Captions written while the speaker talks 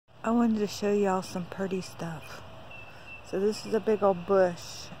I wanted to show y'all some pretty stuff. So this is a big old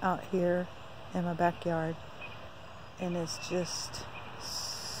bush out here in my backyard, and it's just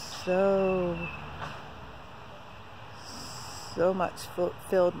so much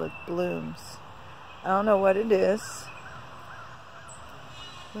filled with blooms. I don't know what it is,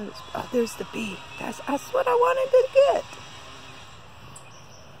 but it's, oh, there's the bee. That's what I wanted to get.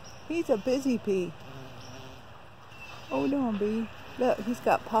 He's a busy bee. Hold on, bee. Look, he's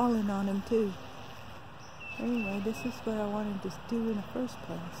got pollen on him too. Anyway, this is what I wanted to do in the first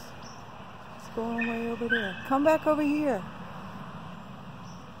place. It's going way over there. Come back over here.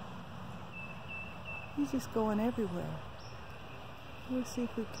 He's just going everywhere. We'll see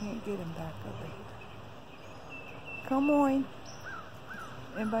if we can't get him back over here. Come on.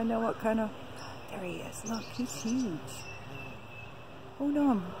 Anybody know what kind of... There he is. Look, he's huge. Hold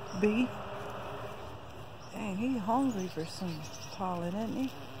on, bee. Dang, he's hungry for some pollen, isn't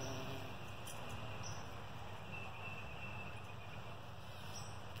he?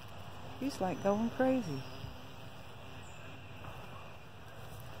 He's like going crazy.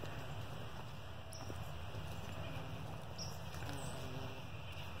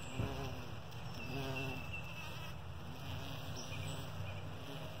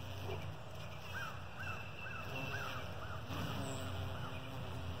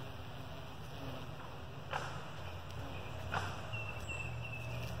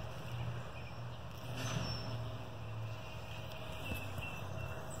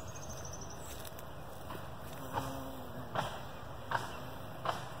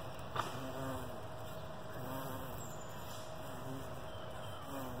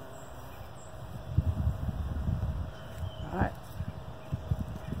 Alright,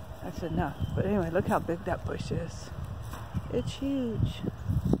 that's enough. But anyway, look how big that bush is. It's huge.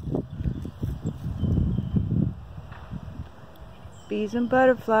 Bees and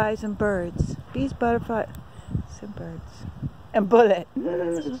butterflies and birds. Bees, butterflies, and birds. And bullet.